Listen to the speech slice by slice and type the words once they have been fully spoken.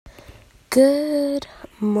Good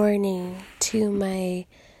morning to my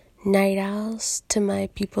night owls, to my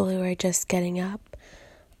people who are just getting up.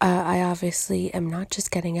 I obviously am not just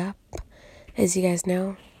getting up. As you guys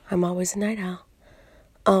know, I'm always a night owl.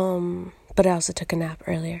 But I also took a nap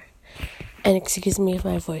earlier. And excuse me if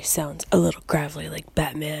my voice sounds a little gravelly like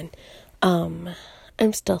Batman. I'm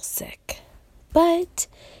still sick. But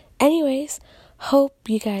anyways, hope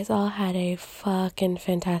you guys all had a fucking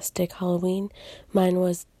fantastic Halloween. Mine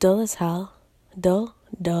was dull as hell. Dull.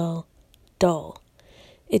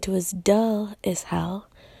 It was dull as hell.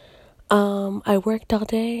 I worked all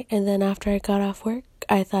day, and then after I got off work,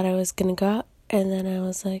 I thought I was gonna go out, and then I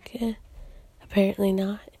was like, apparently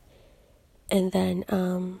not. And then,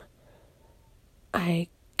 I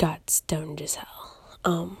got stoned as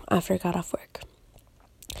hell, after I got off work.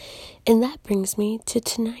 And that brings me to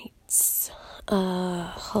tonight's,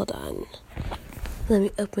 hold on. Let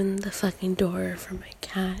me open the fucking door for my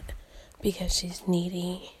cat, because she's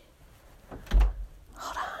needy.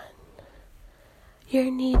 Hold on.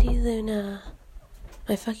 You're needy, Luna.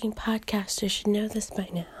 My fucking podcaster should know this by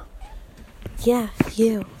now. Yeah,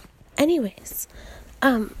 you. Anyways,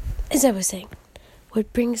 as I was saying,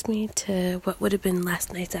 what brings me to what would have been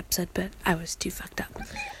last night's episode, but I was too fucked up.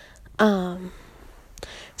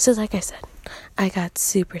 So like I said, I got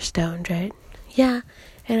super stoned, right? Yeah,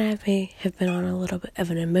 and I may have been on a little bit of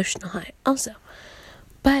an emotional high also.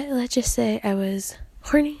 But let's just say I was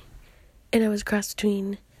horny, and I was crossed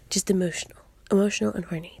between just emotional and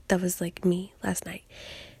horny. That was like me last night.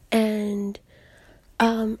 And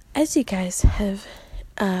as you guys have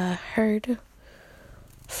heard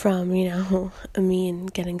from, me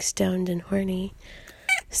and getting stoned and horny,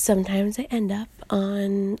 sometimes I end up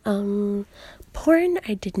on porn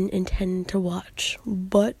I didn't intend to watch.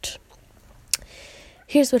 But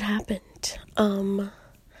here's what happened.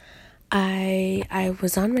 I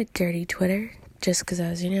was on my dirty Twitter just because I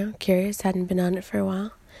was, curious, hadn't been on it for a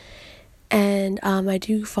while. And I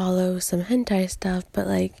do follow some hentai stuff, but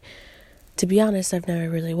to be honest, I've never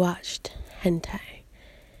really watched hentai.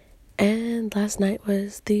 And last night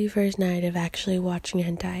was the first night of actually watching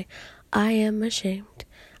hentai. I am ashamed.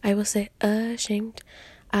 I will say ashamed.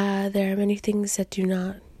 There are many things that do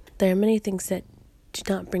not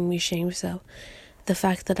bring me shame, so the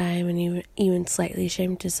fact that I am even slightly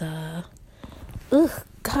ashamed is a little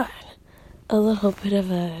bit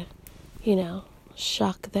of a,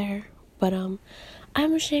 shock there. But I'm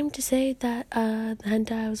ashamed to say that the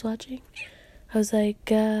hentai I was watching, I was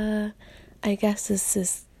like, I guess this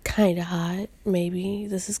is kind of hot. Maybe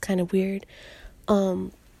this is kind of weird.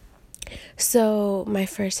 So my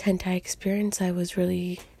first hentai experience, I was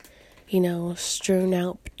really, strewn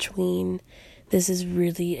out between this is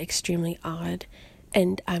really extremely odd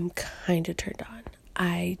and I'm kind of turned on.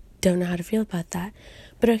 I don't know how to feel about that.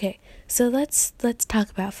 But okay, so let's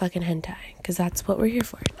talk about fucking hentai, because that's what we're here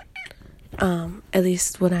for. At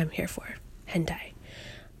least what I'm here for. Hentai.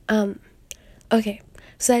 Okay,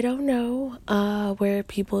 so I don't know where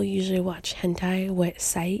people usually watch hentai, what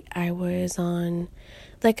site. I was on,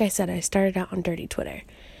 like I said, I started out on dirty Twitter.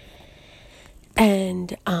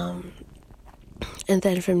 And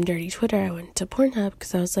then from dirty Twitter, I went to Pornhub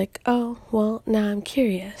because I was like, oh, well, now I'm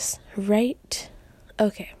curious, right?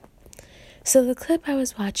 Okay. So the clip I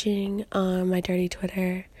was watching on my dirty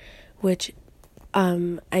Twitter, which,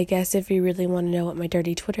 I guess if you really want to know what my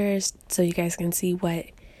dirty Twitter is, so you guys can see what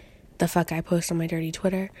the fuck I post on my dirty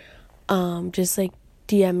Twitter, just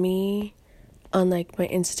DM me on my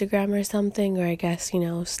Instagram or something, or I guess,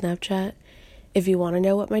 Snapchat, if you want to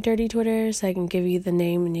know what my dirty Twitter is. I can give you the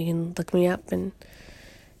name and you can look me up and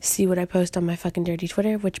see what I post on my fucking dirty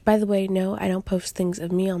Twitter, which, by the way, no, I don't post things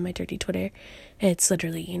of me on my dirty Twitter. It's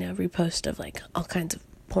literally, repost of all kinds of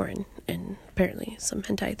porn and apparently some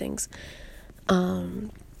hentai things.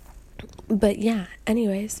 But yeah,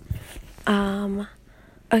 anyways,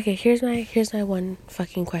 okay, here's my one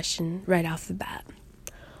fucking question right off the bat.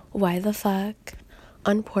 Why the fuck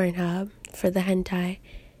on Pornhub for the hentai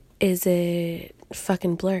is it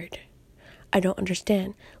fucking blurred? I don't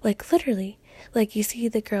understand. Literally, you see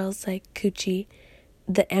the girls coochie,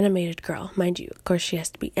 the animated girl, mind you, of course she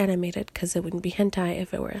has to be animated because it wouldn't be hentai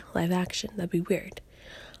if it were live action. That'd be weird.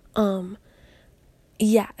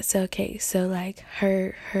 Yeah, so okay, so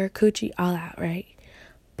her coochie all out, right?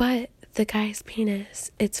 But the guy's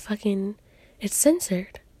penis, it's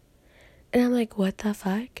censored. And I'm like, what the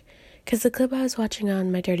fuck? Because the clip I was watching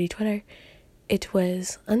on my dirty Twitter, it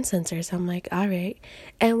was uncensored, so I'm like, alright.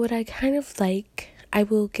 And what I kind of like, I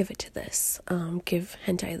will give it to this, give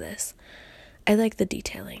hentai this. I like the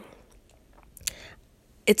detailing.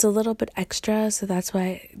 it's a little bit extra, so that's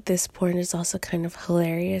why this porn is also kind of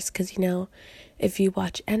hilarious, because, if you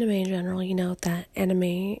watch anime in general, you know that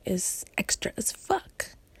anime is extra as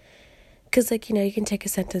fuck. Because, you can take a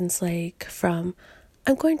sentence like from,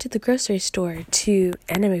 I'm going to the grocery store, to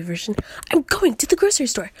anime version, I'm going to the grocery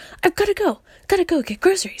store. I've gotta go get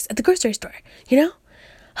groceries at the grocery store,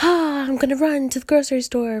 I'm gonna run to the grocery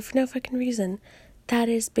store for no fucking reason. That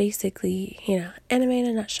is basically, anime in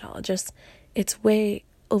a nutshell. Just, it's way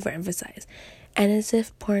overemphasized. And as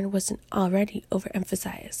if porn wasn't already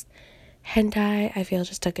overemphasized, hentai, I feel,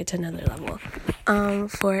 just took it to another level.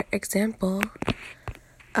 For example,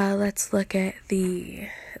 let's look at the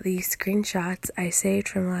screenshots I saved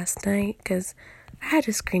from last night, because I had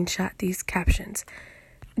to screenshot these captions.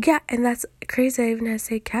 Yeah, and that's crazy I even had to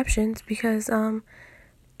say captions, because,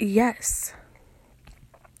 yes.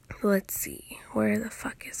 Let's see, where the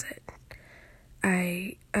fuck is it?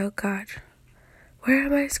 Oh god. Where are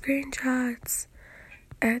my screenshots?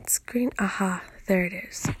 Aha, there it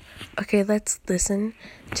is. Okay, let's listen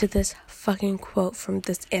to this fucking quote from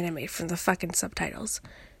this anime, from the fucking subtitles.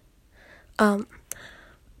 My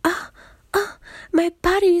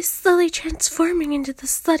body is slowly transforming into the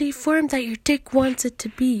slutty form that your dick wants it to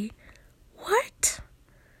be. What?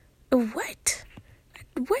 What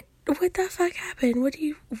the fuck happened?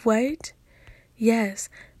 What? Yes,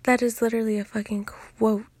 that is literally a fucking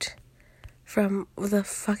quote from the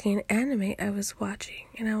fucking anime I was watching.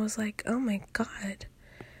 And I was like, oh my god.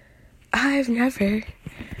 I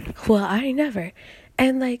never.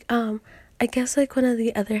 And I guess one of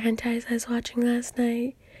the other hentais I was watching last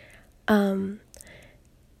night, I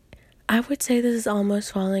would say this is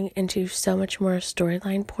almost falling into so much more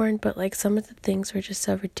storyline porn, but some of the things were just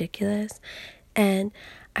so ridiculous. And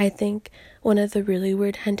I think one of the really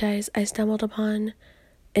weird hentais I stumbled upon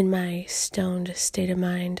in my stoned state of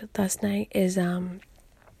mind last night is, I'm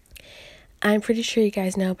pretty sure you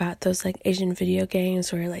guys know about those, Asian video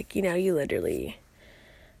games where, you literally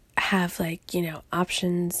have,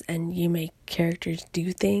 options and you make characters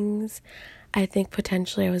do things. I think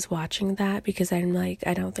potentially I was watching that because I'm I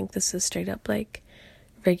don't think this is straight up,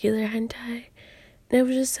 regular hentai. And it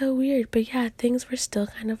was just so weird. But yeah, things were still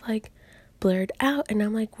kind of, blurred out, and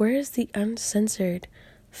I'm where is the uncensored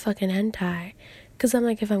fucking hentai? Because I'm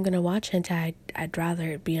if I'm gonna watch hentai, I'd rather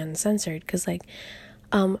it be uncensored, because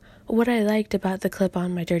what I liked about the clip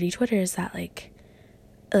on my dirty Twitter is that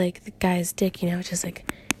the guy's dick, just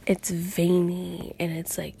it's veiny and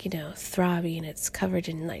it's throbby and it's covered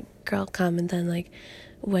in girl cum, and then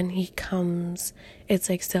when he comes it's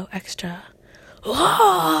so extra,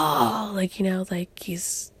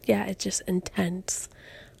 he's, yeah, it's just intense.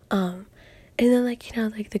 And then,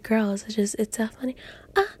 the girls, it's so funny.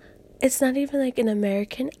 It's not even, an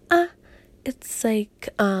American, it's, I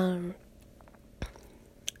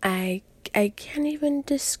can't even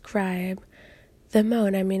describe the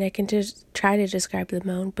moan. I mean, I can just try to describe the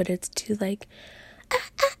moan, but it's too,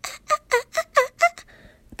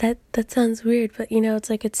 that sounds weird, but,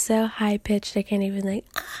 it's, it's so high-pitched, I can't even,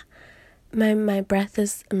 my breath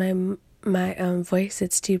is, my voice,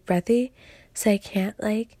 it's too breathy, so I can't,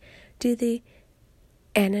 do the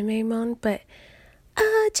anime moan, but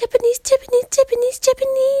Japanese.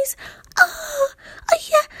 Oh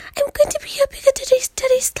yeah, I'm going to be a big dirty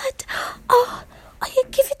slut. Oh yeah,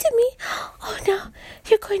 give it to me. Oh no,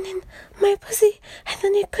 you're going in my pussy, and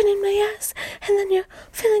then you're going in my ass, and then you're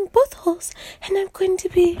filling both holes, and I'm going to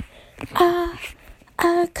be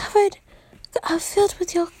covered, filled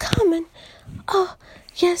with your cum, and oh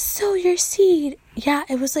yes, sow your seed. Yeah,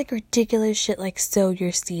 it was ridiculous shit, sow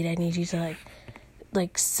your seed. I need you to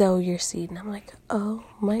sow your seed. And I'm oh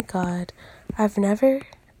my god, I've just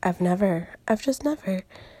never.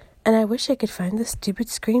 And I wish I could find the stupid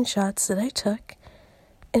screenshots that I took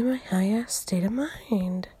in my high-ass state of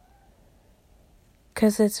mind,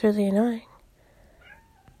 because it's really annoying.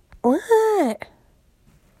 What?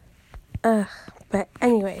 But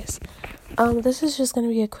anyways, this is just gonna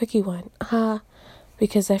be a quickie one,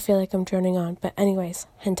 because I feel like I'm droning on. But anyways,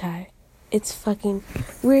 hentai, it's fucking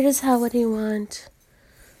weird as hell. What do you want?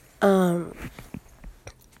 I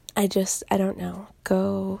don't know.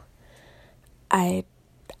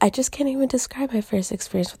 I just can't even describe my first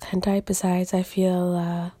experience with hentai. Besides, I feel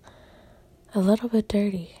a little bit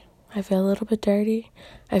dirty. I feel a little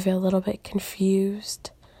bit confused.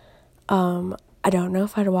 I don't know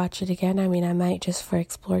if I'd watch it again. I mean, I might, just for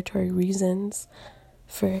exploratory reasons,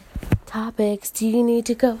 for topics. Do you need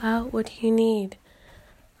to go out? What do you need?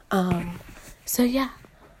 So yeah.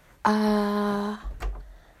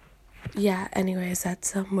 Yeah, anyways,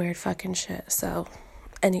 that's some weird fucking shit. So,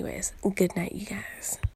 anyways, good night, you guys.